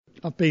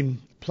I've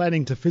been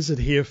planning to visit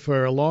here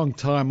for a long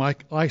time.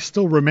 I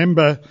still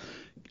remember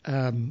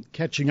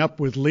catching up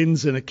with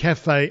Linz in a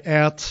cafe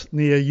out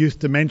near Youth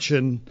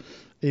Dimension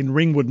in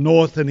Ringwood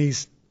North, and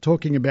he's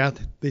talking about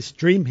this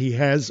dream he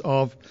has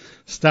of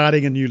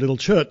starting a new little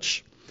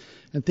church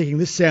and thinking,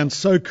 this sounds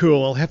so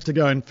cool, I'll have to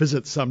go and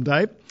visit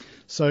someday.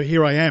 So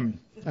here I am.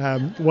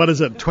 What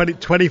is it,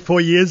 24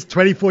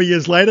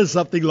 years later,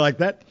 something like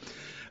that.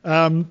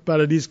 But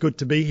it is good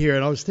to be here.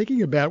 And I was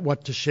thinking about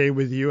what to share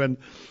with you, and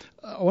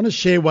I want to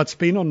share what's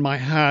been on my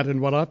heart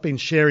and what I've been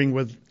sharing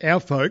with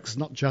our folks,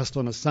 not just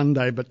on a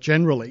Sunday, but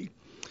generally.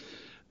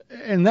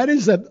 And that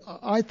is that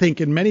I think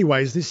in many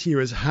ways this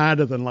year is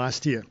harder than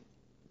last year.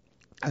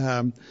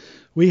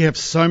 We have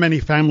so many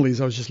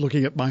families, I was just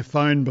looking at my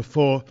phone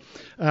before,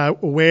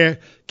 where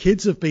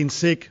kids have been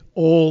sick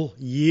all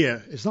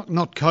year. It's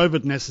not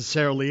COVID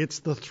necessarily, it's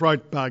the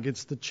throat bug,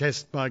 it's the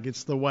chest bug,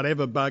 it's the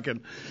whatever bug. And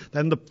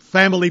then the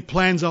family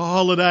plans a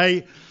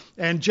holiday,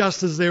 and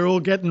just as they're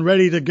all getting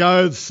ready to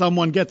go,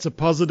 someone gets a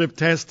positive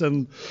test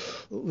and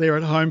they're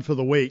at home for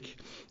the week.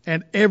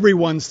 And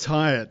everyone's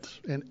tired,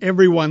 and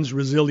everyone's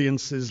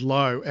resilience is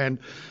low.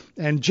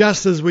 And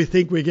just as we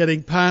think we're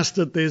getting past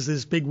it, there's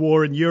this big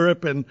war in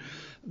Europe, and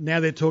now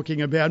they're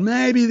talking about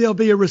maybe there'll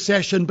be a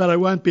recession, but it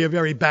won't be a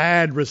very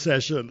bad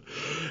recession.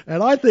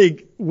 And I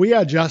think we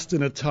are just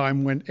in a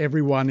time when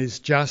everyone is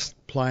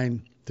just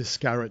plain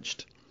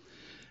discouraged.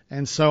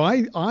 And so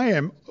I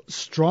am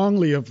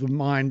strongly of the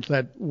mind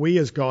that we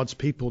as God's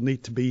people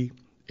need to be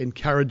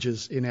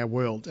encouragers in our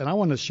world. And I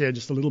want to share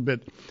just a little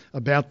bit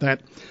about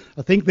that.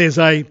 I think there's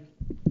a...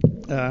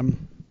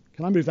 can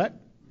I move that?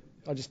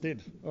 I just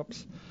did.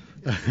 Oops.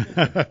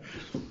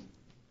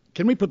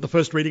 Can we put the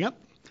first reading up?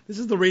 This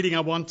is the reading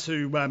I want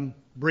to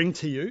bring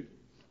to you.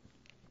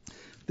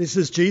 This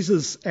is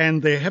Jesus,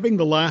 and they're having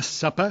the Last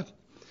Supper,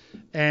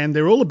 and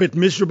they're all a bit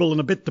miserable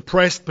and a bit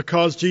depressed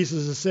because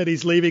Jesus has said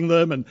he's leaving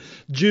them, and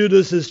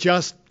Judas has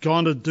just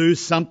gone to do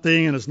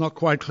something, and it's not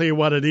quite clear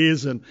what it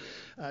is, and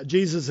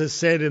Jesus has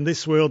said in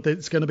this world that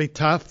it's going to be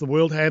tough. The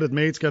world hated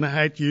me, it's going to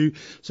hate you.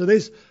 So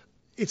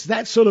it's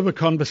that sort of a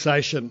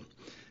conversation.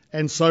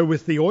 And so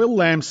with the oil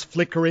lamps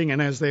flickering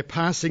and as they're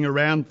passing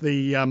around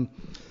the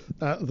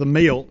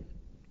meal,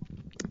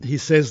 he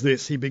says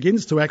this. He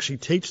begins to actually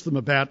teach them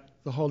about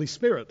the Holy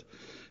Spirit.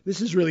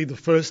 This is really the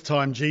first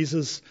time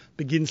Jesus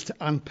begins to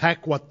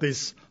unpack what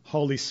this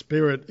Holy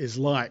Spirit is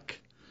like.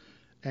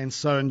 And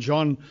so in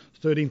John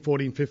 13,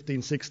 14,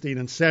 15, 16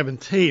 and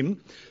 17,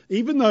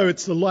 even though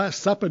it's the Last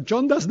Supper,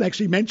 John doesn't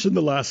actually mention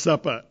the Last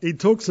Supper. He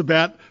talks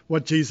about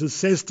what Jesus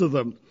says to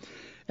them.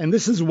 And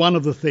this is one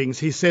of the things.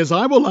 He says,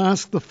 I will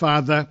ask the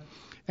Father,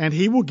 and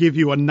he will give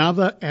you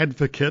another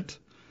advocate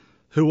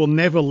who will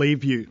never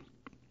leave you.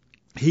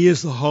 He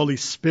is the Holy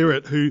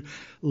Spirit who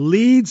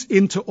leads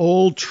into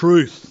all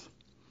truth.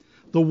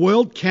 The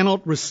world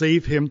cannot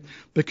receive him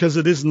because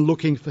it isn't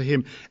looking for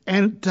him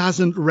and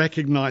doesn't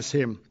recognize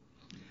him.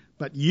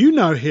 But you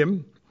know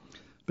him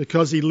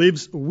because he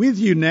lives with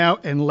you now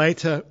and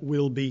later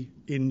will be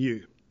in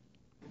you.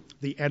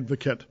 The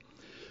advocate.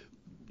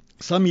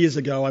 Some years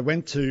ago, I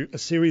went to a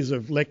series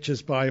of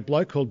lectures by a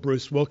bloke called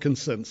Bruce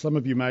Wilkinson. Some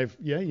of you may have,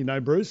 you know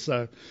Bruce,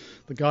 the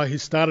guy who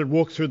started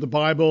Walk Through the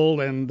Bible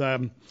and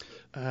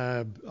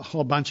a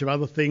whole bunch of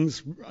other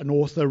things, an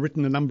author,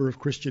 written a number of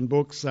Christian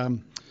books.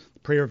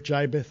 Prayer of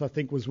Jabez, I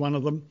think, was one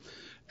of them.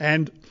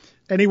 And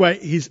anyway,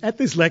 he's at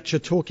this lecture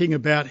talking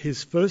about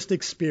his first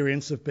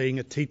experience of being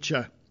a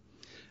teacher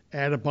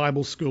at a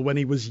Bible school when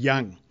he was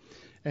young.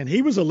 And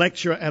he was a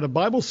lecturer at a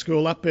Bible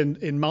school up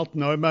in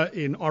Multnomah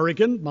in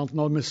Oregon,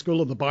 Multnomah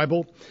School of the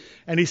Bible.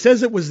 And he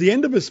says it was the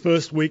end of his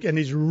first week and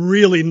he's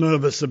really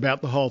nervous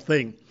about the whole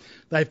thing.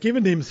 They've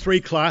given him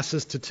 3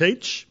 classes to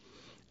teach.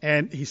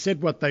 And he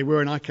said what they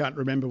were, and I can't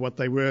remember what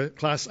they were.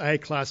 Class A,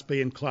 Class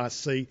B, and Class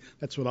C.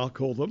 That's what I'll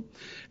call them.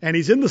 And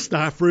he's in the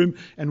staff room,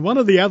 and one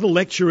of the other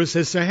lecturers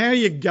says, so how are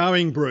you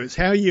going, Bruce?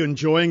 How are you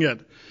enjoying it?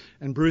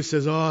 And Bruce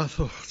says, I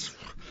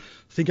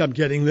think I'm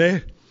getting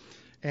there.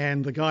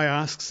 And the guy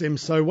asks him,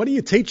 so what are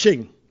you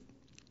teaching?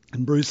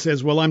 And Bruce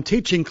says, well, I'm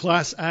teaching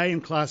Class A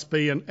and Class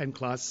B and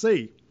Class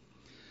C.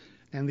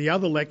 And the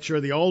other lecturer,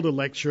 the older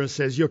lecturer,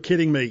 says, you're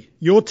kidding me.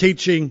 You're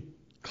teaching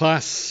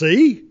Class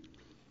C?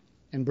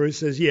 And Bruce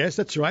says, yes,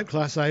 that's right,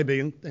 Class A,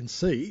 B and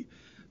C.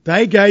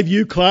 They gave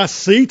you Class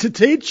C to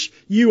teach?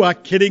 You are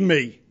kidding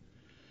me.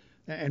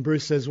 And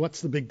Bruce says,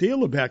 what's the big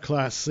deal about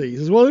Class C? He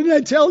says, well, didn't I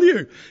tell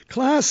you?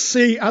 Class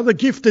C are the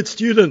gifted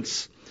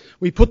students.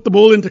 We put them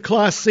all into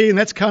Class C, and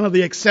that's kind of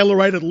the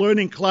accelerated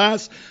learning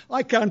class.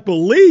 I can't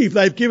believe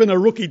they've given a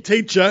rookie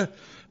teacher,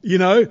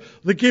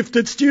 the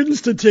gifted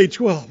students to teach.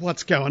 Well,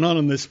 what's going on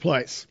in this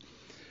place?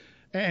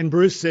 And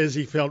Bruce says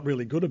he felt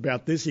really good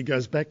about this. He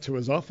goes back to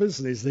his office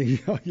and he's thinking,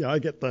 oh yeah, I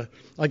get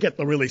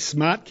the really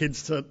smart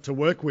kids to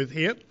work with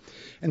here.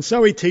 And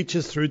so he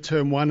teaches through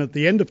term 1. At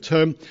the end of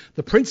term,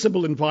 the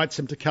principal invites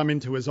him to come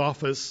into his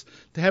office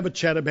to have a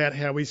chat about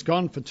how he's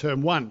gone for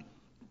term 1.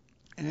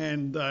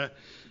 And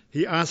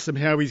he asks him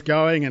how he's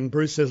going, and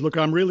Bruce says, look,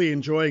 I'm really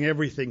enjoying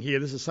everything here.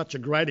 This is such a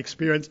great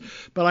experience,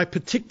 but I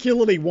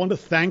particularly want to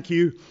thank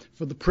you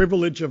for the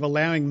privilege of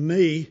allowing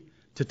me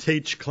to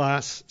teach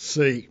Class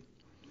C.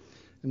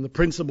 And the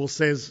principal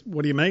says,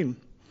 what do you mean?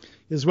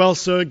 He says, well,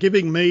 sir,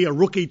 giving me, a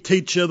rookie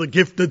teacher, the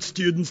gifted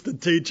students to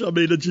teach, I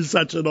mean, it's just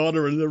such an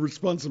honour and a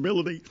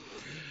responsibility.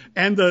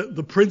 And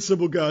the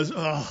principal goes,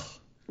 oh,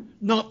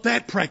 not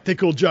that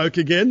practical joke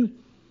again.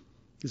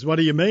 He says, what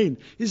do you mean?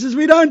 He says,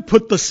 we don't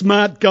put the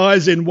smart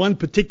guys in one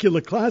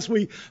particular class.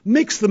 We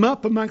mix them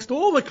up amongst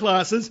all the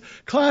classes.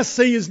 Class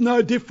C is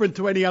no different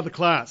to any other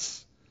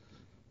class.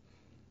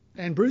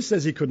 And Bruce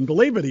says he couldn't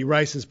believe it. He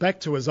races back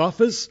to his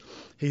office.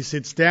 He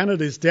sits down at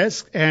his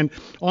desk, and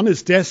on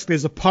his desk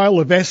there's a pile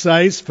of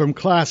essays from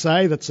Class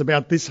A that's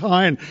about this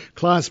high, and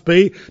Class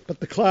B, but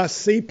the Class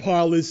C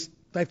pile is,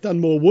 they've done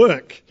more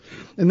work.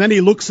 And then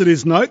he looks at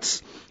his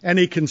notes, and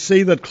he can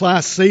see that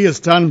Class C has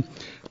done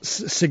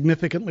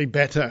significantly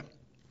better.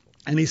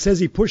 And he says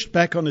he pushed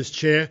back on his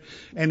chair,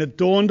 and it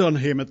dawned on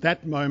him at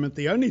that moment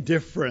the only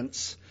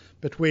difference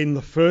between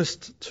the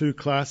first two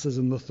classes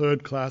and the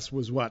third class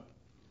was what?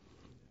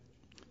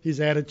 His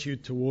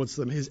attitude towards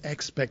them, his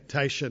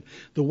expectation,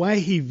 the way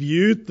he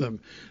viewed them,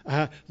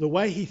 the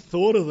way he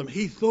thought of them.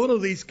 He thought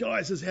of these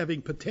guys as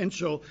having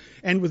potential,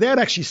 and without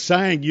actually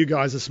saying you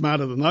guys are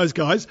smarter than those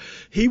guys,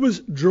 he was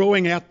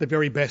drawing out the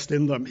very best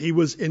in them. He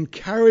was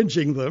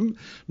encouraging them,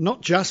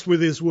 not just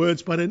with his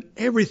words, but in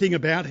everything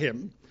about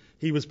him.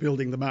 He was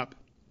building them up.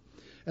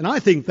 And I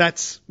think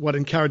that's what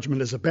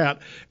encouragement is about,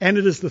 and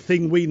it is the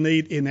thing we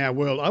need in our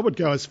world. I would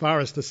go as far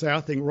as to say, I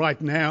think right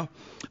now,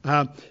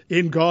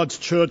 in God's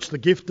church, the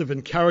gift of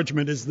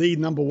encouragement is the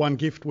number one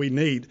gift we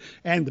need,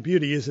 and the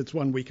beauty is it's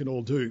one we can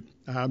all do.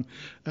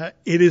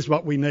 It is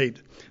what we need.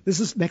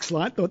 This is, next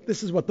slide,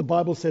 this is what the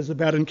Bible says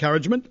about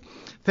encouragement.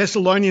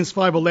 Thessalonians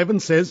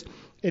 5:11 says,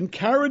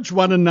 encourage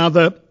one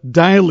another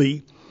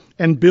daily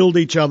and build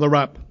each other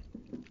up.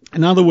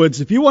 In other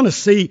words, if you want to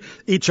see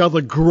each other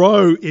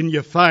grow in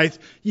your faith,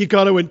 you've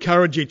got to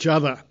encourage each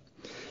other.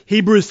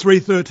 Hebrews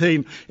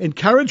 3:13,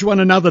 encourage one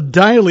another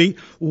daily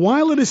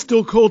while it is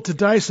still called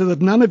today, so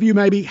that none of you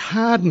may be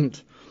hardened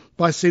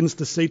by sin's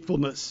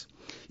deceitfulness.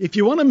 If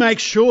you want to make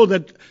sure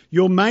that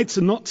your mates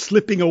are not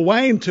slipping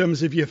away in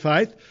terms of your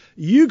faith,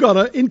 you got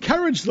to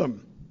encourage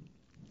them.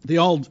 The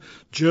old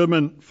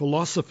German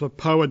philosopher,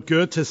 poet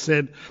Goethe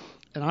said,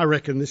 and I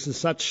reckon this is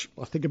such,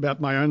 I think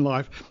about my own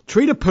life,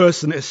 treat a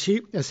person as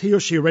he or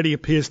she already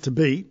appears to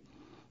be,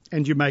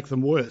 and you make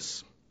them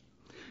worse.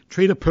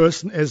 Treat a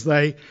person as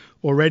they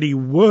already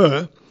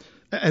were,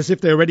 as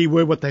if they already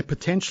were what they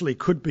potentially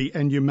could be,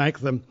 and you make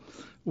them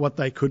what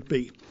they could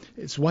be.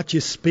 It's what you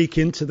speak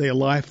into their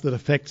life that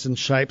affects and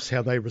shapes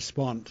how they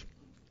respond.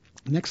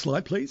 Next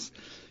slide, please.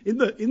 In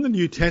the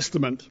New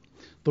Testament,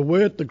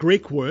 the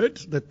Greek word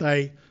that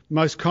they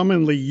most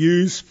commonly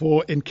use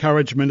for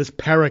encouragement is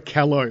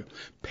parakallo.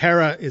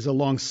 Para is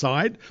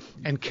alongside,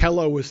 and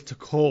kallo is to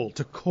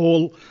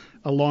call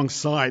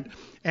alongside.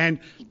 And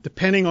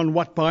depending on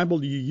what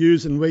Bible you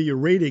use and where you're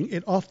reading,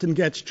 it often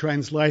gets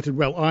translated,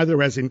 well, either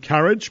as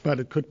encourage, but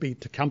it could be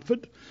to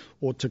comfort,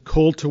 or to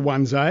call to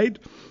one's aid,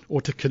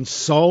 or to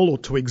console, or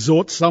to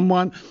exhort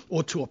someone,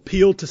 or to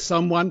appeal to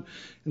someone.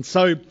 And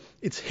so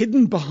it's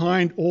hidden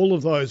behind all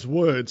of those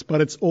words, but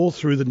it's all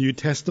through the New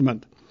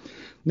Testament.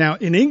 Now,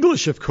 in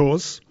English, of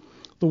course,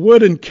 the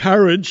word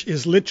encourage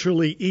is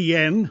literally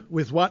en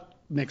with what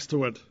next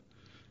to it?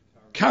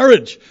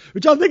 Courage,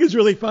 which I think is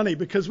really funny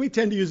because we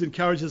tend to use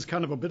encourage as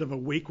kind of a bit of a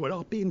weak word.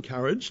 Oh, be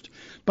encouraged.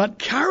 But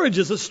courage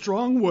is a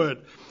strong word.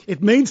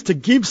 It means to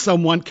give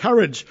someone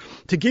courage,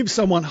 to give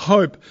someone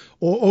hope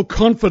or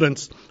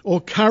confidence or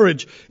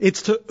courage.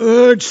 It's to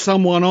urge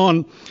someone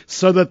on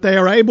so that they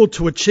are able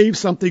to achieve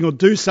something or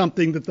do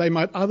something that they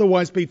might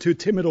otherwise be too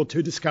timid or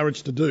too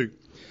discouraged to do.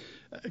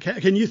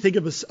 Can you think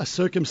of a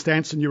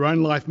circumstance in your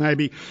own life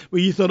maybe where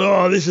you thought,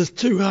 oh, this is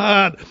too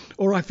hard,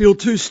 or I feel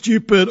too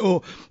stupid,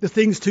 or the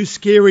thing's too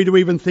scary to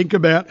even think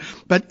about,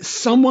 but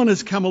someone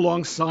has come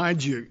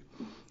alongside you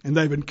and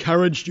they've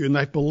encouraged you and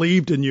they've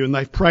believed in you and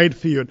they've prayed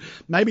for you, and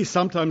maybe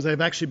sometimes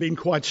they've actually been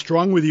quite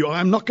strong with you.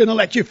 I'm not going to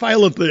let you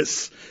fail at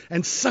this.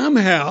 And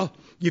somehow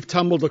you've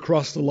tumbled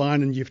across the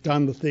line and you've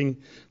done the thing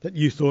that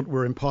you thought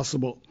were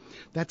impossible.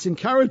 That's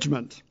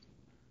encouragement.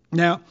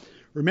 Now,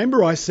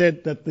 remember I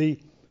said that the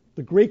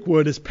Greek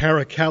word is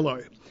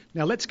parakallo.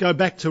 Now let's go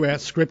back to our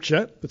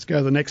scripture. Let's go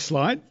to the next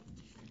slide.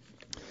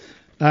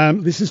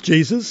 This is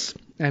Jesus,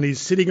 and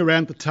he's sitting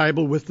around the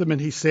table with them,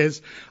 and he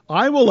says,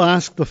 I will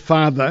ask the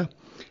Father,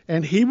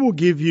 and he will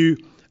give you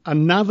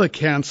another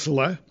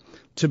counselor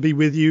to be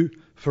with you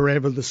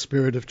forever, the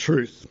Spirit of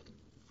truth.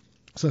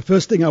 So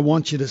first thing I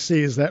want you to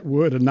see is that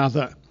word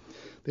another.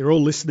 They're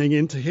all listening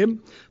in to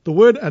him. The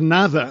word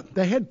another,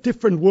 they had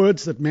different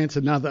words that meant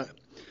another.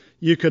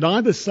 You could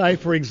either say,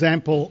 for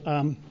example,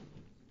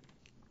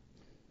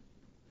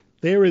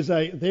 there is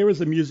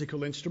a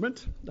musical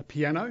instrument, a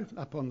piano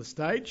up on the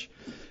stage,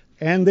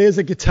 and there's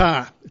a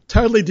guitar, a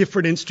totally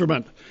different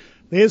instrument.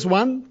 There's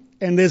one,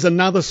 and there's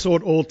another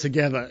sort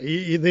altogether.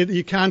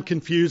 You can't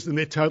confuse them.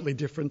 They're totally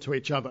different to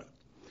each other.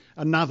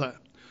 Another.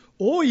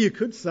 Or you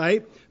could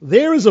say,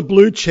 there is a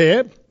blue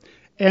chair,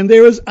 and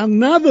there is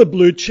another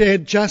blue chair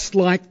just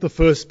like the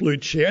first blue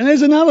chair. And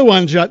there's another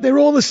one. They're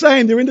all the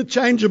same. They're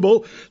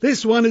interchangeable.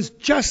 This one is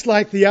just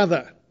like the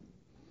other.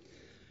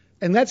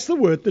 And that's the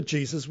word that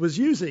Jesus was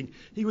using.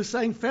 He was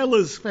saying,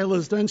 fellas,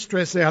 don't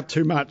stress out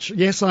too much.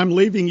 Yes, I'm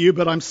leaving you,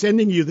 but I'm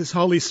sending you this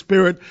Holy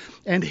Spirit.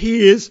 And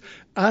here's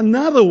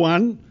another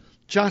one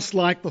just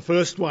like the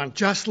first one,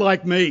 just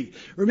like me.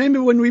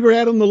 Remember when we were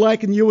out on the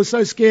lake and you were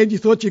so scared you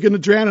thought you were going to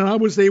drown and I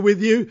was there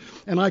with you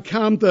and I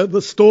calmed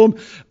the storm?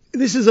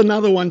 This is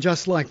another one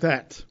just like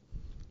that.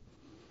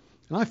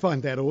 And I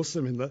find that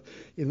awesome.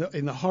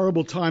 In the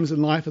horrible times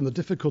in life and the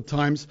difficult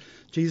times,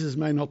 Jesus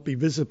may not be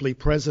visibly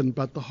present,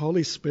 but the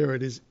Holy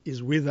Spirit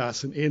is with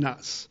us and in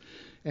us.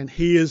 And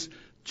he is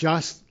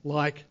just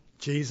like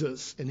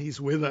Jesus, and he's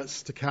with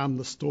us to calm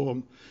the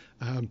storm.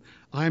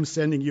 I am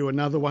sending you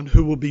another one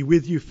who will be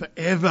with you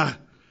forever,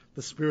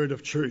 the Spirit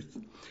of truth.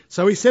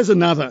 So he says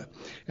another.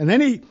 And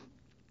then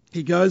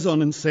he goes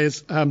on and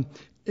says,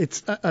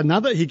 it's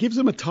another. He gives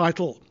him a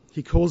title.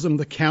 He calls him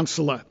the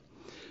Counselor.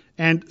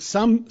 And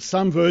some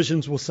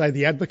versions will say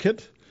the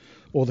Advocate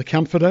or the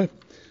Comforter.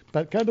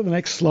 But go to the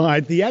next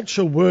slide. The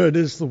actual word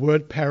is the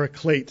word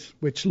Paraclete,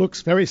 which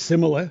looks very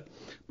similar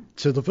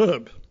to the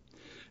verb.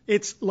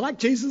 It's like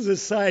Jesus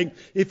is saying,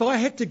 if I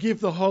had to give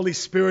the Holy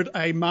Spirit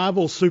a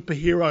Marvel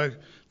superhero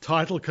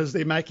title because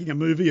they're making a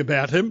movie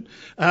about him,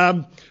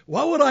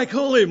 what would I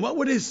call him? What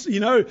would his,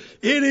 it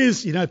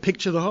is,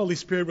 picture the Holy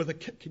Spirit with a,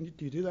 do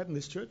you do that in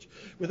this church?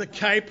 With a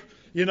cape,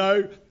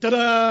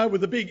 ta-da,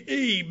 with a big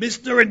E,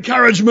 Mr.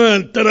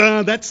 Encouragement,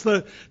 ta-da.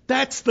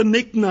 That's the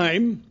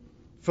nickname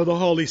for the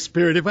Holy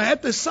Spirit. If I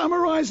had to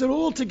summarize it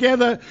all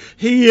together,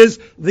 he is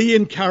the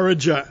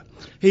encourager.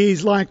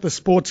 He's like the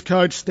sports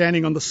coach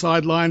standing on the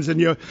sidelines and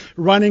you're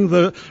running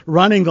the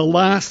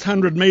last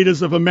 100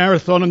 metres of a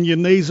marathon and your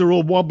knees are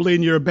all wobbly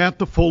and you're about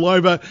to fall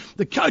over.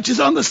 The coach is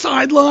on the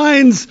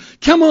sidelines.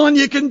 Come on,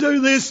 you can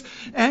do this,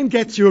 and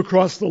gets you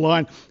across the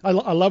line. I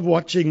love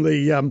watching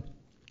the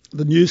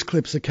news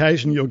clips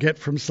occasionally you'll get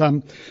from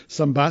some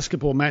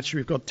basketball match.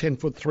 We've got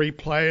 10'3"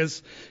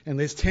 players and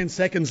there's 10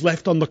 seconds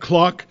left on the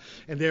clock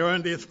and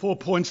there's 4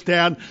 points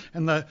down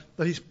and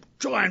these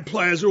giant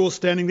players are all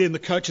standing there and the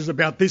coach is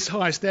about this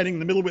high standing in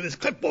the middle with his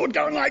clipboard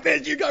going like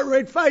this. You go,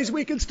 red face,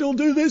 we can still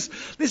do this.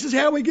 This is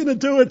how we're going to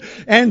do it.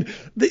 And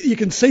you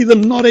can see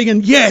them nodding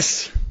and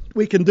yes,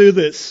 we can do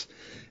this.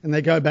 And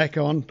they go back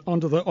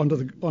onto the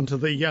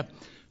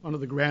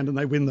ground and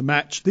they win the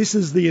match. This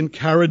is the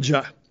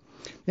encourager.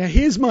 Now,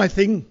 here's my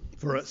thing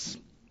for us.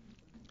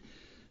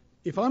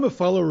 If I'm a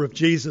follower of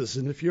Jesus,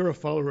 and if you're a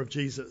follower of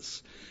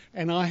Jesus,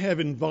 and I have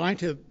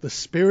invited the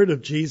Spirit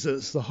of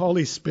Jesus, the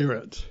Holy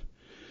Spirit,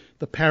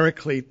 the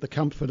Paraclete, the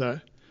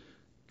Comforter,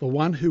 the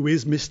one who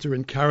is Mr.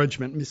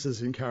 Encouragement,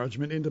 Mrs.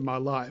 Encouragement, into my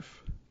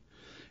life,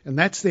 and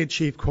that's their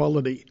chief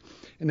quality,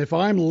 and if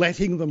I'm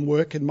letting them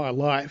work in my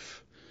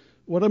life,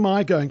 what am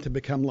I going to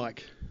become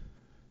like?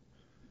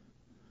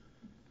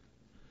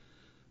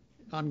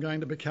 I'm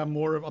going to become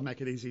I'll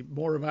make it easy,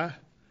 more of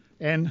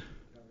an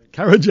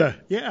encourager.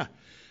 Yeah.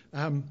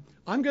 I'm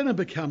going to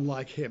become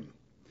like him.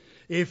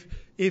 If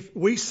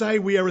we say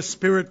we are a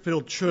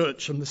Spirit-filled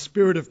church and the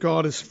Spirit of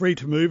God is free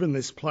to move in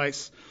this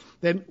place,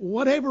 then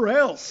whatever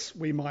else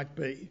we might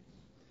be,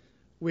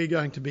 we're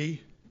going to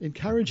be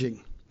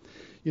encouraging.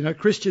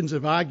 Christians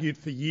have argued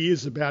for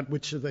years about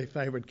which are their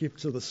favourite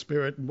gifts of the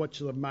Spirit and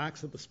which are the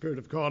marks of the Spirit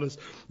of God. Is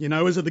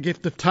it the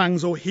gift of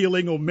tongues or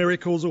healing or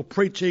miracles or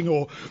preaching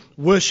or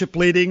worship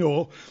leading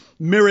or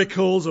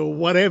miracles or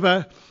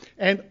whatever?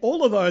 And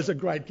all of those are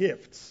great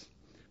gifts.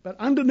 But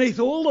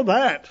underneath all of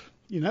that,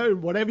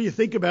 whatever you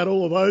think about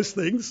all of those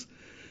things,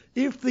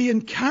 if the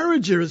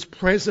encourager is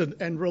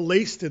present and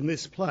released in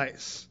this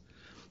place,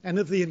 and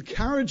if the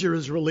encourager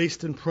is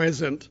released and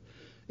present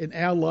in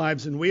our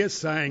lives, and we are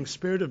saying,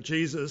 Spirit of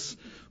Jesus,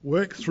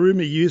 work through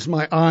me, use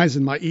my eyes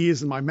and my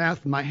ears and my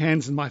mouth and my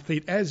hands and my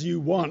feet as you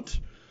want,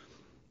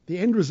 the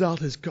end result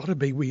has got to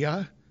be we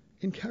are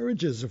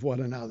encouragers of one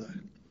another.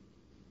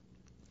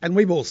 And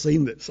we've all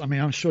seen this. I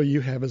mean, I'm sure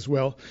you have as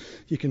well.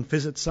 You can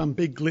visit some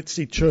big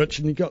glitzy church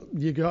and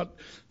you got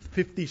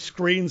 50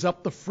 screens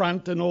up the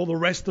front and all the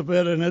rest of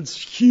it, and it's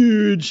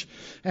huge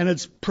and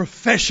it's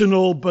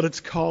professional, but it's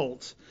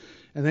cold.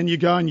 And then you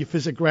go and you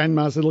visit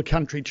Grandma's little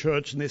country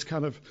church and there's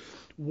kind of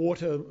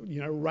water,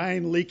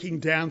 rain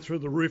leaking down through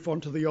the roof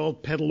onto the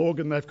old pedal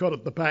organ they've got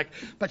at the back.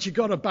 But you've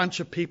got a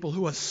bunch of people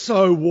who are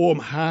so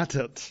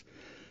warm-hearted.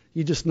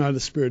 You just know the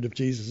Spirit of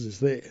Jesus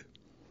is there.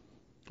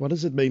 What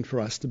does it mean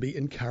for us to be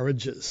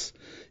encouragers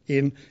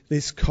in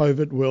this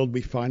COVID world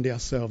we find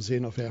ourselves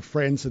in, of our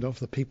friends and of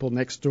the people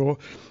next door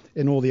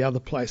and all the other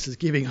places,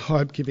 giving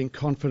hope, giving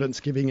confidence,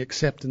 giving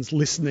acceptance,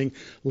 listening,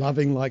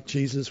 loving like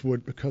Jesus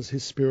would because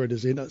his Spirit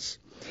is in us?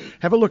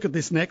 Have a look at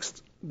this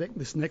next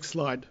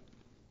slide.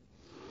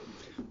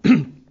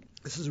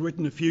 This is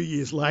written a few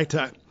years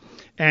later,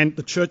 and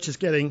the church is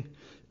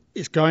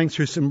going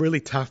through some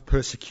really tough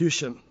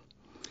persecution.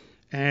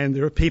 And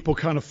there are people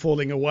kind of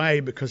falling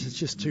away because it's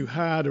just too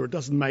hard or it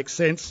doesn't make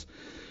sense.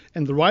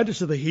 And the writer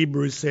to the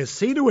Hebrews says,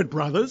 see to it,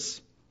 brothers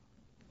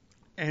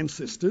and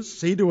sisters,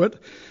 see to it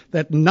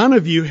that none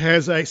of you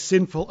has a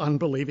sinful,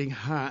 unbelieving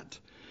heart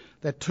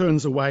that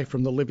turns away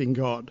from the living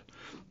God,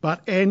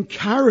 but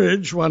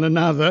encourage one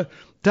another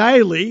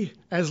daily,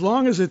 as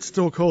long as it's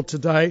still called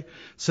today,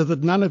 so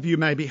that none of you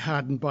may be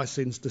hardened by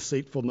sin's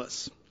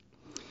deceitfulness.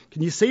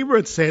 Can you see where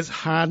it says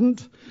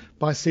hardened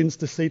by sin's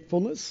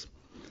deceitfulness?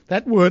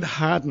 That word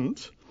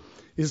hardened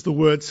is the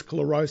word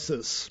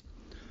sclerosis.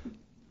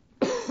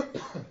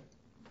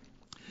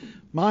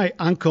 My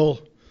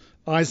uncle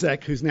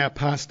Isaac, who's now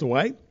passed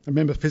away, I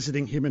remember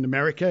visiting him in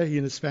America. He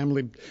and his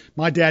family,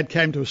 my dad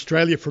came to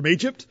Australia from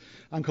Egypt.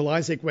 Uncle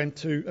Isaac went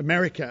to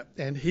America,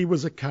 and he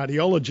was a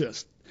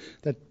cardiologist.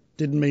 That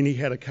didn't mean he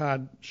had a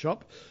card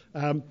shop.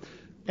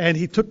 And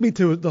he took me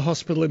to the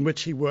hospital in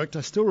which he worked.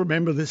 I still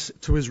remember this,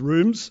 to his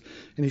rooms,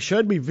 and he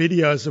showed me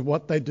videos of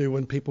what they do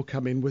when people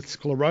come in with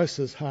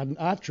sclerosis, hardened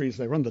arteries.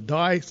 They run the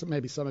dye, so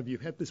maybe some of you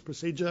had this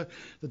procedure,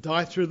 the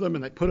dye through them,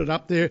 and they put it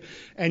up there,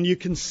 and you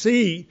can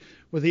see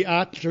where the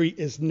artery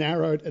is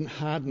narrowed and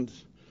hardened.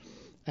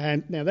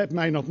 And now that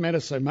may not matter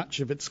so much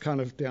if it's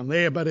kind of down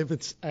there, but if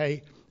it's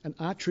an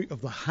artery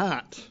of the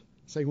heart,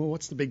 saying, well,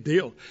 what's the big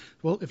deal?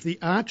 Well, if the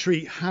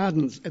artery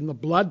hardens and the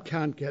blood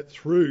can't get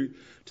through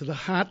to the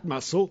heart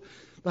muscle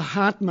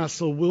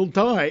will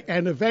die.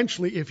 And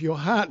eventually, if your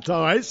heart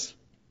dies,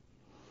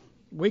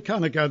 we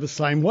kind of go the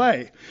same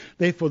way.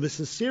 Therefore,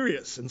 this is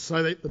serious. And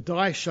so the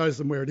dye shows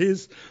them where it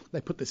is. They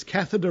put this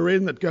catheter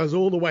in that goes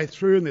all the way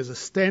through, and there's a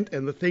stent,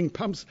 and the thing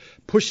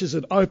pushes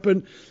it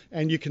open.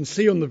 And you can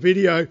see on the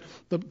video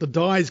the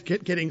dye's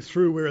getting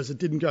through, whereas it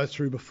didn't go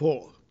through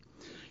before.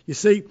 You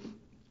see,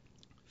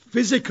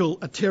 physical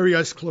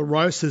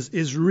arteriosclerosis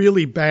is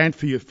really bad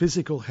for your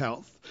physical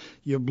health.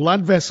 Your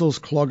blood vessels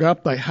clog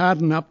up, they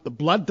harden up, the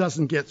blood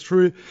doesn't get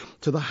through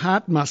to the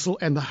heart muscle,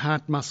 and the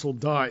heart muscle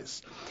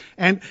dies.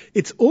 And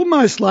it's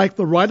almost like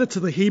the writer to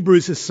the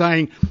Hebrews is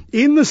saying,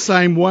 in the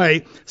same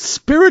way,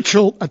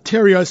 spiritual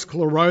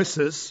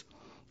arteriosclerosis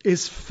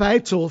is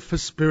fatal for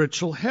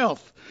spiritual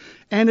health.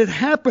 And it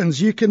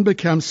happens, you can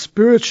become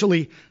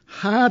spiritually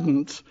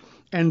hardened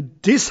and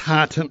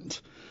disheartened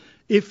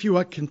if you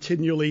are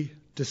continually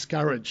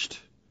discouraged.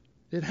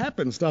 It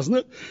happens, doesn't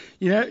it?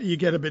 You know, you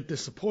get a bit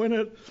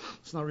disappointed.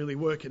 It's not really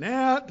working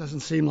out. Doesn't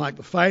seem like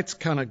the fate's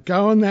kind of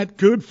going that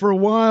good for a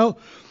while.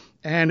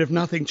 And if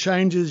nothing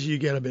changes, you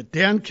get a bit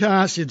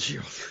downcast.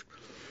 It's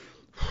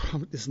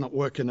not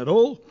working at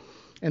all.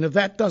 And if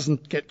that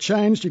doesn't get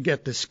changed, you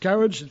get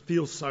discouraged. It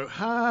feels so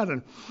hard.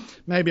 And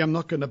maybe I'm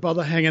not going to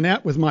bother hanging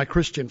out with my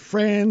Christian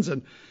friends.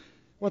 And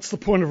what's the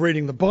point of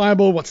reading the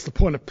Bible? What's the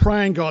point of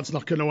praying? God's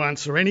not going to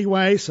answer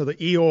anyway. So the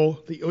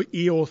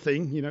Eeyore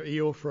thing, you know,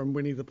 Eeyore from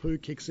Winnie the Pooh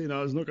kicks in.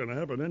 Oh, it's not going to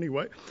happen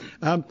anyway.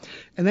 And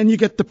then you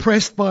get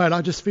depressed by it.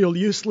 I just feel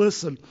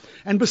useless.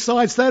 And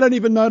besides, they don't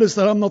even notice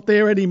that I'm not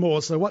there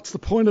anymore. So what's the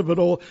point of it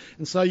all?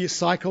 And so you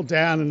cycle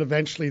down, and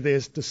eventually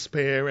there's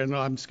despair, and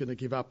I'm just going to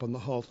give up on the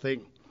whole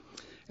thing.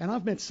 And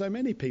I've met so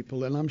many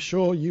people, and I'm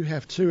sure you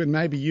have too, and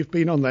maybe you've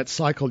been on that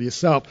cycle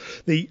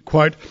yourself. The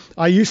quote,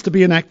 I used to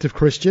be an active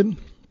Christian,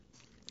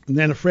 and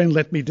then a friend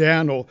let me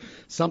down, or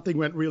something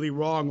went really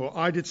wrong, or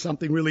I did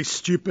something really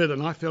stupid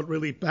and I felt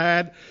really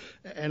bad,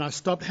 and I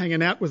stopped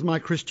hanging out with my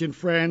Christian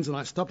friends, and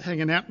I stopped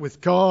hanging out with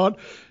God,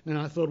 and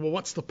I thought, well,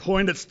 what's the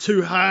point? It's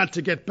too hard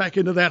to get back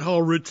into that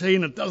whole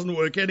routine. It doesn't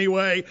work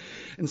anyway.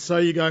 And so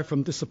you go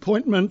from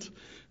disappointment, and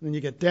then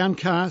you get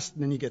downcast,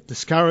 and then you get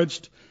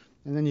discouraged,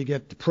 and then you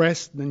get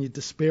depressed, and then you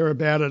despair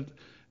about it,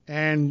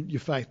 and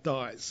your faith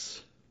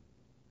dies.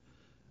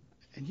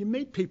 And you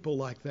meet people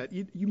like that.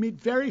 You meet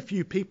very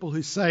few people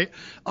who say,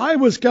 I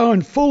was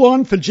going full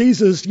on for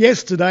Jesus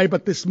yesterday,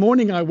 but this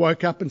morning I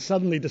woke up and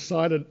suddenly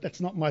decided that's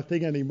not my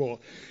thing anymore.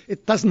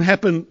 It doesn't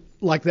happen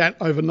like that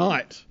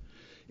overnight.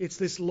 It's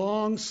this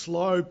long,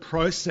 slow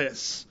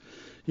process,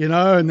 you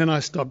know, and then I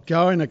stopped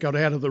going. I got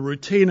out of the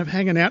routine of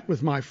hanging out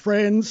with my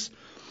friends,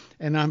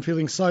 and I'm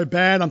feeling so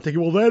bad. I'm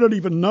thinking, well, they don't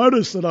even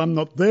notice that I'm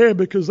not there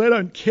because they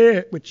don't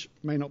care, which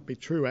may not be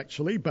true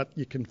actually, but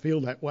you can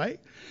feel that way.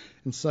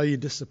 And so you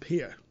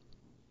disappear.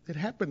 It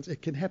happens.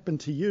 It can happen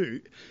to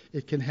you.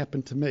 It can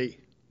happen to me.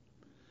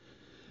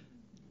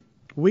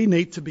 We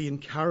need to be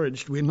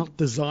encouraged. We're not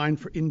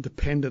designed for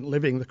independent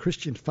living. The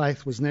Christian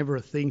faith was never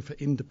a thing for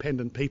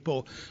independent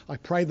people. I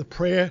pray the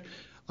prayer,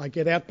 I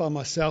get out by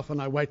myself,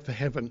 and I wait for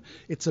heaven.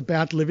 It's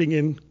about living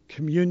in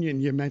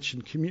communion. You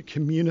mentioned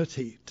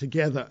community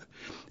together.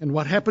 And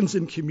what happens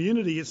in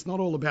community, it's not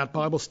all about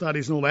Bible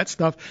studies and all that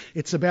stuff.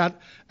 It's about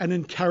an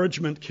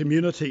encouragement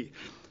community.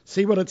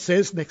 See what it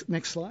says?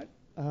 Next slide.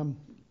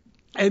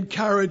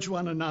 Encourage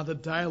one another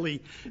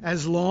daily,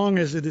 as long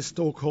as it is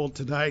still called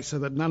today, so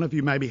that none of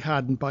you may be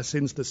hardened by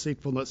sin's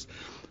deceitfulness.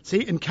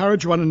 See,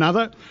 encourage one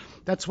another.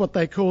 That's what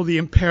they call the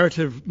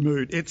imperative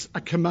mood. It's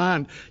a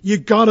command.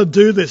 You've got to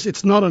do this.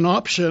 It's not an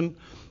option.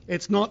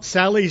 It's not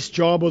Sally's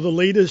job or the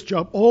leader's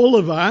job. All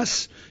of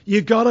us,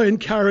 you've got to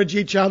encourage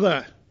each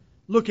other.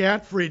 Look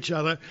out for each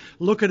other.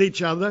 Look at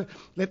each other.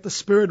 Let the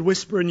Spirit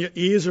whisper in your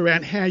ears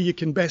around how you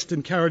can best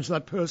encourage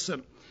that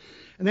person.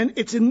 And then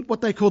it's in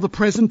what they call the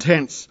present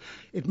tense.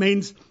 It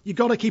means you've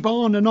got to keep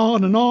on and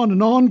on and on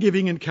and on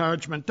giving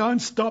encouragement. Don't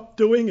stop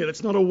doing it.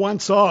 It's not a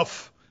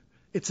once-off.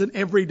 It's an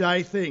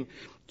everyday thing.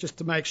 Just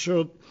to make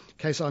sure, in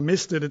case I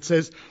missed it, it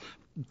says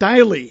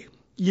daily.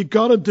 You've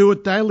got to do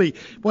it daily.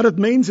 What it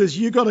means is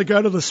you've got to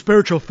go to the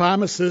spiritual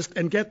pharmacist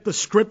and get the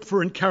script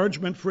for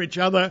encouragement for each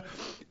other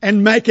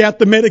and make out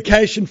the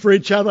medication for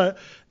each other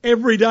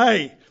every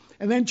day.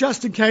 And then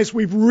just in case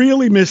we've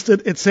really missed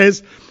it, it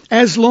says,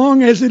 as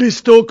long as it is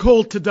still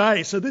called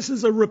today. So this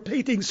is a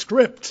repeating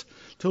script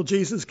till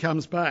Jesus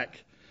comes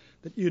back,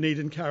 that you need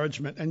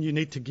encouragement and you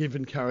need to give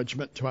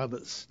encouragement to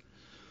others.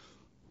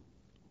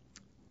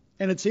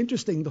 And it's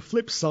interesting, the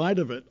flip side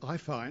of it, I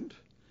find,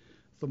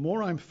 the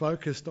more I'm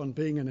focused on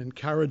being an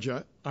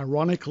encourager,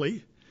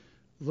 ironically,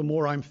 the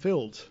more I'm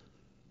filled.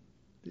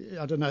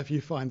 I don't know if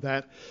you find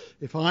that.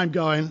 If I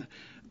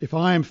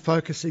am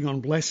focusing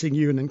on blessing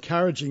you and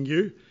encouraging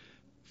you,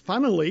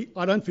 funnily,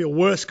 I don't feel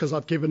worse because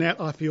I've given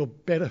out. I feel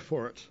better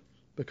for it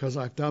because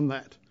I've done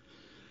that.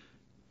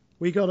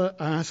 We got to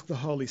ask the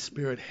Holy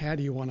Spirit, how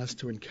do you want us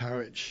to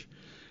encourage?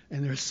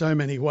 And there are so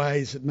many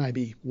ways. It may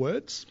be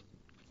words.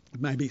 It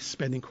may be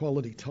spending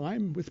quality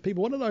time with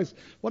people.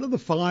 What are the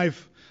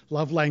 5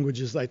 love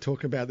languages they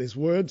talk about? There's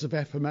words of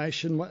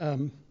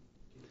affirmation,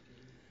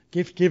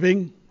 gift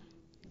giving,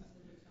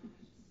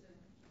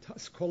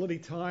 quality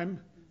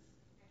time,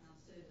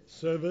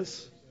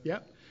 service.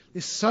 Yep.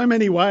 There's so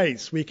many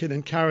ways we can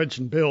encourage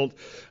and build.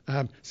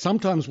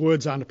 Sometimes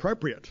words aren't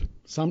appropriate.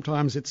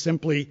 Sometimes it's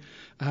simply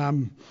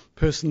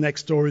person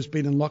next door who's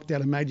been in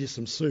lockdown and made you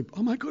some soup.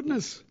 Oh my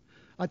goodness,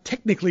 I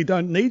technically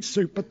don't need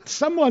soup,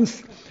 but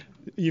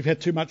you've had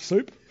too much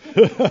soup.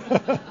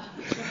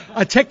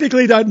 I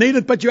technically don't need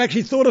it, but you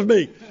actually thought of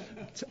me.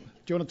 Do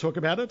you want to talk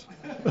about it?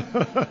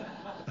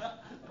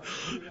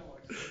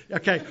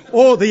 Okay.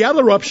 Or the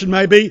other option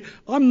may be,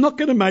 I'm not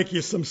going to make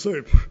you some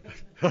soup.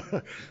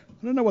 I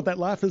don't know what that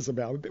laugh is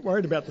about. I'm a bit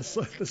worried about the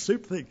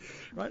soup thing,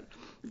 right?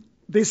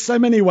 There's so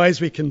many ways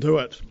we can do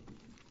it.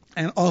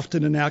 And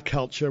often in our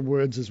culture,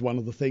 words is one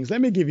of the things. Let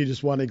me give you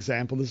just one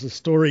example. There's a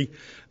story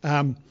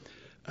from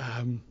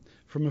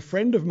a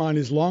friend of mine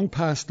who's long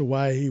passed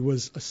away. He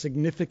was a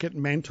significant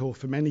mentor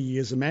for many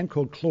years, a man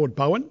called Claude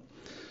Bowen.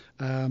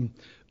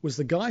 Was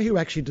the guy who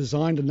actually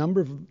designed a number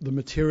of the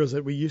materials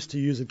that we used to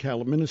use at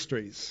Caleb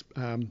Ministries.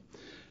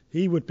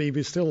 He would be, if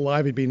he's still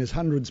alive, he'd be in his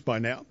hundreds by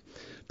now.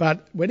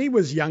 But when he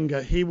was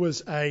younger,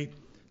 he's an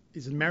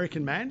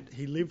American man.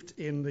 He lived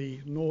in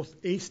the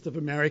northeast of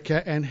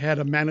America and had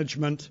a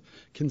management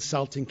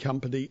consulting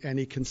company, and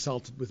he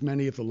consulted with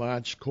many of the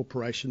large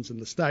corporations in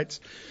the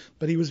States.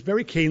 But he was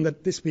very keen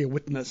that this be a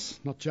witness,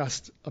 not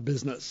just a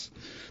business.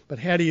 But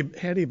how do you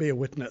be a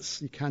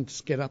witness? You can't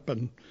just get up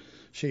and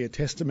share your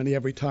testimony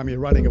every time you're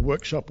running a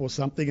workshop or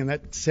something in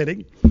that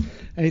setting.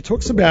 And he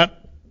talks about,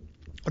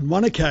 on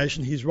one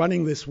occasion, he's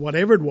running this,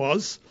 whatever it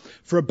was,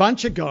 for a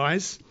bunch of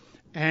guys,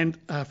 and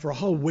for a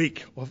whole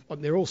week.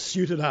 They're all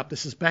suited up.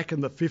 This is back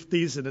in the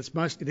 50s, and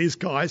it is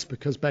guys,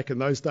 because back in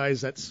those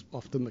days that's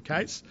often the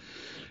case.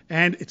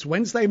 And it's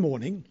Wednesday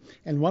morning,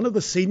 and one of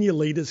the senior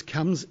leaders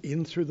comes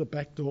in through the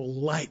back door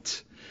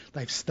late.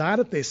 They've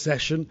started their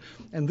session,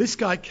 and this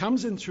guy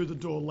comes in through the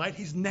door late.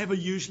 He's never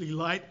usually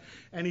late,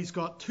 and he's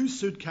got 2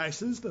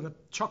 suitcases that are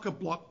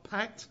chock-a-block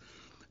packed,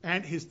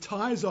 and his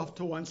tie's off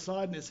to one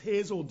side, and his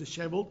hair's all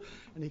disheveled.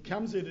 And he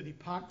comes in and he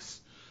parks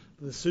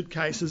the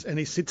suitcases and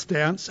he sits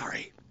down.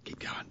 Sorry, keep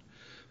going.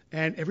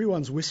 And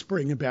everyone's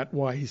whispering about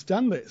why he's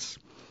done this.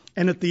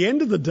 And at the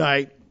end of the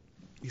day,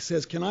 he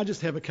says, can I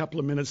just have a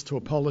couple of minutes to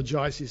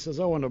apologise? He says,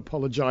 I want to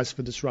apologise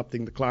for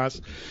disrupting the class.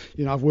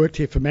 I've worked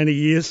here for many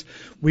years.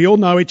 We all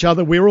know each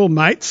other. We're all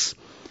mates.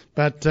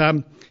 But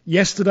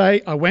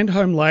yesterday I went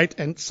home late,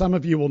 and some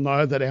of you will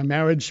know that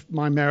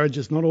my marriage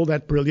is not all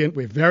that brilliant.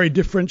 We're very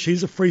different.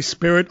 She's a free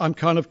spirit. I'm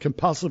kind of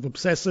compulsive,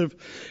 obsessive.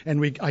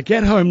 And I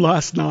get home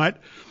last night,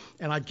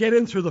 and I get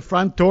in through the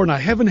front door, and I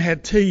haven't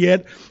had tea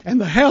yet, and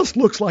the house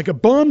looks like a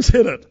bomb's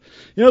hit it.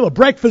 The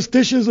breakfast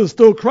dishes are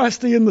still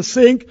crusty in the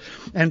sink,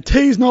 and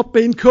tea's not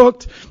been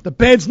cooked, the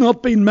bed's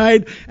not been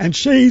made, and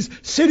she's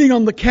sitting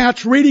on the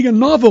couch reading a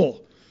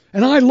novel.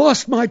 And I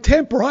lost my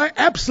temper. I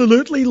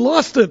absolutely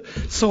lost it.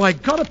 So I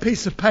got a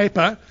piece of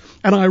paper,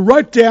 and I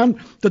wrote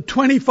down the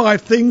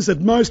 25 things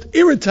that most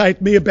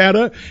irritate me about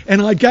her,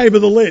 and I gave her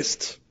the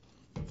list.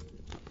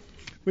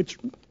 Which,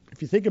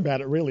 if you think about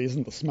it, really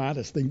isn't the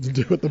smartest thing to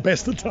do at the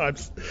best of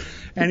times.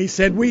 And he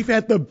said, we've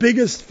had the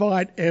biggest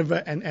fight ever,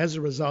 and as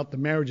a result, the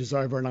marriage is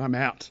over and I'm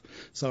out.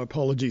 So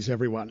apologies,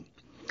 everyone.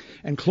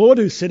 And Claude,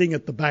 who's sitting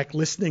at the back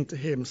listening to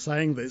him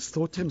saying this,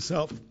 thought to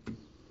himself,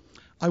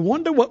 I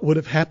wonder what would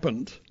have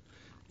happened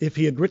if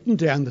he had written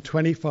down the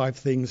 25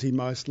 things he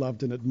most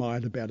loved and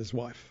admired about his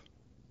wife.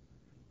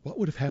 What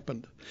would have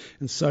happened?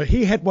 And so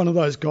he had one of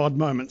those God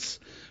moments.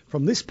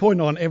 From this point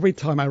on, every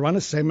time I run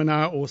a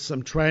seminar or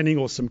some training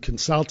or some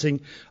consulting,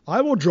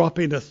 I will drop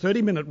in a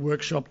 30-minute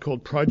workshop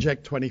called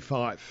Project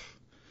 25.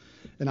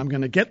 And I'm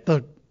going to get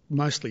the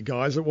mostly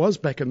guys it was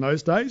back in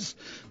those days,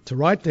 to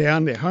write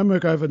down their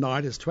homework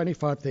overnight is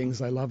 25 things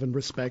they love and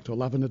respect or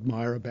love and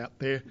admire about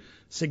their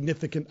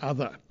significant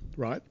other,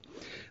 right?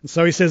 And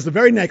so he says the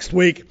very next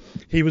week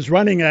he was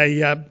running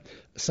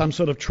some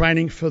sort of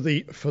training for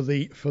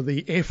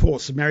the Air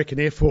Force, American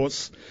Air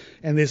Force,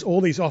 and there's all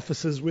these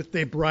officers with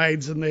their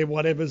braids and their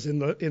whatevers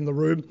in the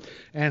room,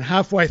 and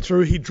halfway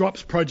through he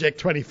drops Project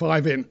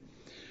 25 in,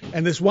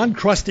 and this one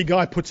crusty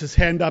guy puts his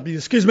hand up. He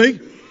says, "Excuse me,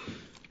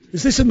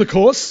 is this in the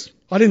course?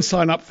 I didn't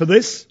sign up for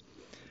this."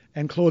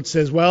 And Claude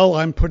says, "Well,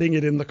 I'm putting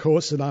it in the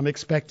course and I'm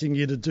expecting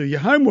you to do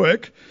your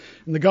homework."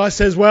 And the guy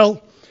says,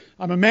 "Well,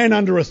 I'm a man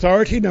under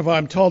authority, and if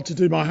I'm told to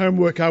do my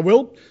homework, I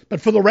will.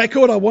 But for the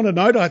record, I want to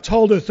note I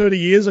told her 30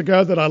 years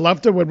ago that I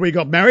loved her when we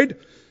got married,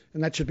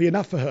 and that should be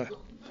enough for her.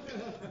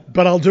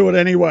 But I'll do it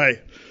anyway."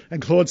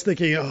 And Claude's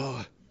thinking,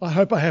 "Oh, I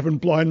hope I haven't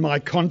blown my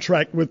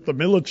contract with the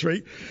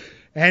military."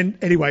 And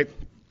anyway,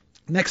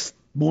 next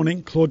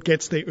morning, Claude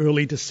gets there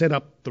early to set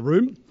up the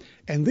room,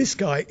 and this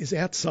guy is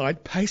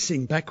outside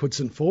pacing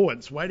backwards and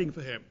forwards, waiting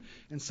for him,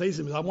 and sees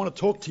him. "I want to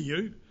talk to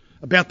you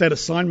about that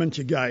assignment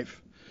you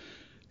gave."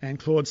 And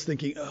Claude's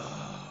thinking,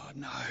 "Oh,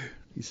 no."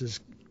 He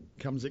says,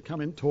 come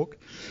in, talk.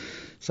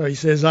 So he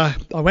says, I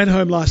went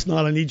home last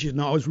night. I need you to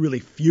know I was really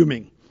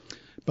fuming.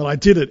 But I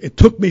did it. It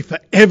took me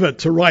forever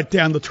to write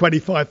down the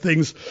 25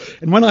 things.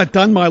 And when I'd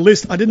done my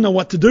list, I didn't know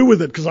what to do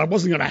with it because I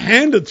wasn't going to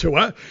hand it to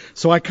her.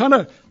 So I kind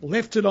of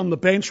left it on the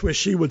bench where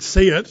she would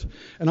see it.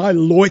 And I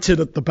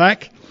loitered at the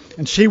back.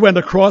 And she went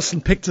across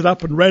and picked it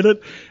up and read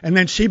it. And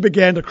then she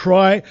began to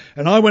cry.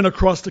 And I went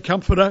across to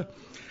comfort her.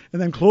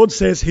 And then Claude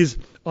says his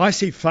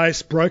icy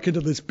face broke into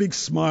this big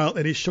smile,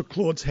 and he shook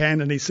Claude's hand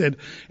and he said,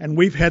 "And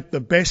we've had the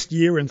best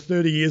year in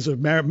 30 years of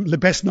marriage, the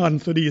best night in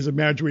 30 years of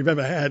marriage we've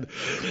ever had."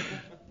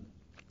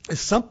 There's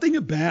something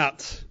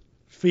about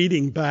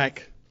feeding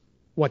back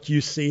what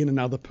you see in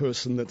another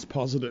person that's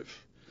positive.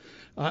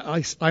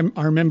 I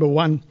remember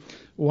one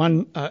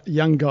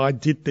young guy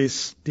did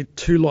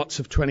 2 lots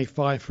of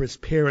 25 for his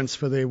parents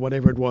for their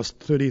whatever it was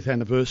 30th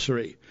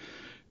anniversary,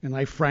 and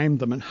they framed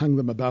them and hung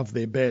them above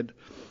their bed.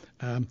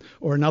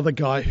 Or another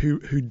guy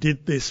who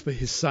did this for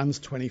his son's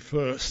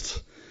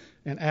 21st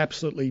and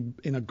absolutely,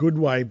 in a good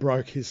way,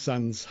 broke his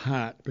son's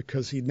heart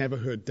because he'd never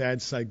heard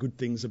Dad say good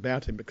things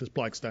about him, because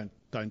blokes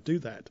don't do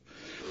that.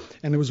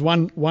 And there was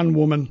one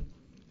woman,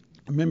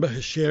 I remember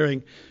her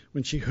sharing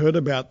when she heard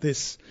about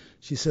this,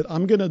 she said,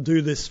 "I'm going to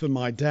do this for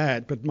my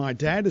dad, but my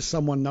dad is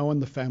someone no one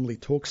in the family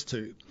talks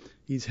to.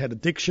 He's had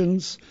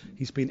addictions.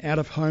 He's been out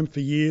of home for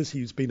years.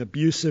 He's been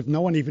abusive. No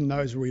one even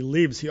knows where he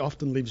lives. He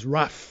often lives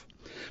rough.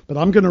 But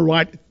I'm going to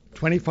write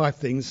 25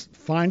 things,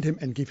 find him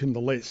and give him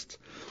the list."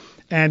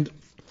 And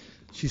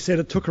she said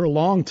it took her a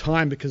long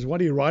time, because what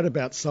do you write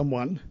about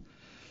someone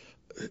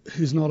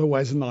who's not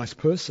always a nice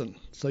person?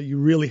 So you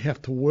really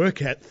have to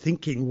work at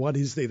thinking, what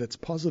is there that's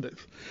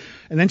positive?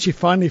 And then she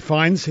finally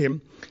finds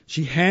him.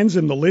 She hands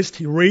him the list.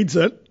 He reads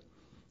it,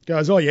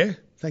 goes, "Oh yeah,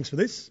 thanks for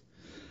this."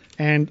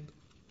 And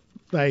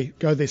they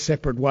go their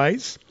separate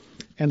ways.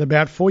 And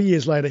about 4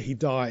 years later, he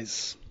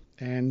dies.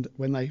 And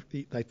when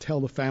they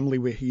tell the family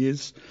where he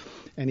is,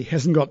 and he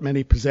hasn't got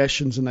many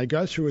possessions, and they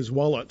go through his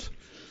wallet,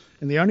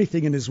 and the only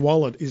thing in his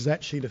wallet is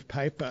that sheet of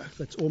paper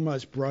that's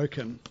almost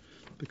broken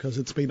because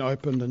it's been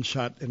opened and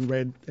shut and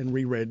read and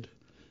reread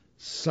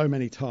so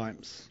many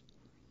times.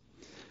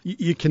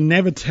 You can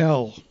never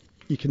tell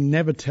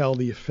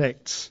the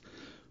effects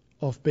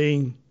of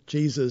being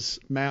Jesus'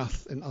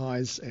 mouth and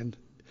eyes and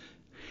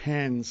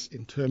hands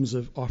in terms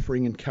of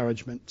offering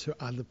encouragement to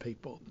other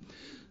people.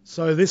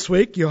 So this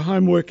week, your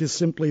homework is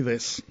simply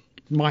this,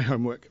 my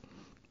homework.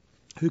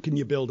 Who can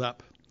you build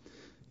up?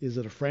 Is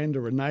it a friend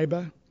or a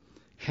neighbour?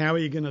 How are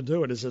you going to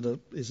do it? Is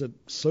it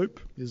soup?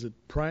 Is it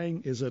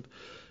praying? Is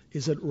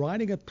it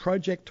writing a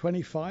Project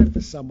 25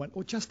 for someone,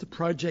 or just a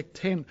Project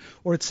 10?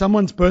 Or it's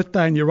someone's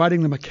birthday and you're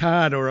writing them a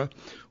card or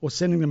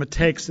sending them a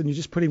text, and you're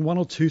just putting 1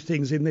 or 2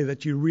 things in there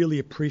that you really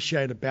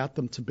appreciate about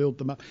them to build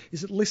them up?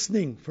 Is it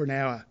listening for an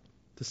hour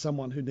to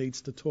someone who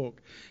needs to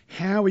talk?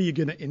 How are you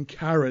going to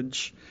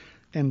encourage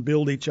and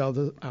build each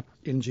other up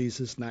in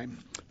Jesus' name?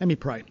 Let me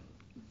pray.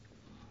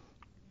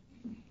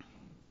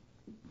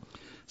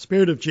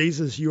 Spirit of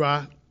Jesus, you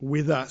are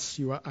with us.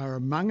 You are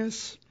among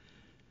us,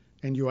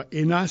 and you are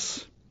in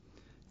us,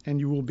 and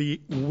you will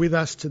be with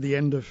us to the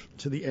end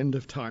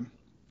of time.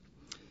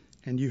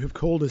 And you have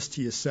called us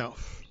to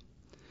yourself.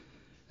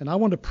 And I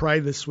want to pray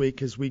this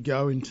week as we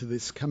go into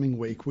this coming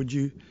week. Would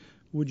you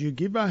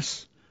give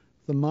us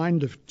the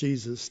mind of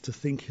Jesus to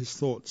think his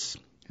thoughts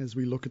as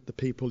we look at the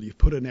people you've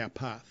put in our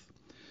path?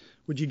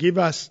 Would you give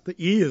us the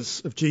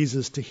ears of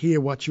Jesus to hear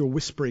what you're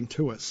whispering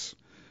to us,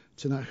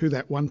 to know who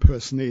that one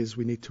person is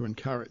we need to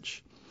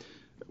encourage?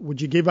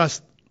 Would you give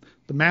us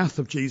the mouth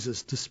of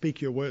Jesus to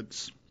speak your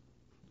words,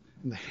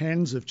 and the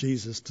hands of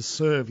Jesus to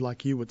serve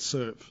like you would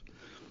serve,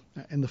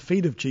 and the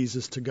feet of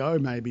Jesus to go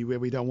maybe where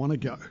we don't want to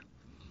go?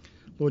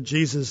 Lord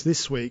Jesus,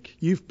 this week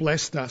you've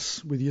blessed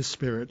us with your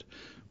Spirit.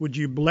 Would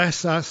you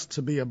bless us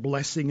to be a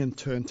blessing and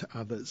turn to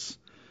others?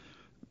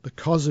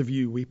 Because of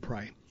you we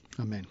pray.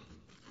 Amen.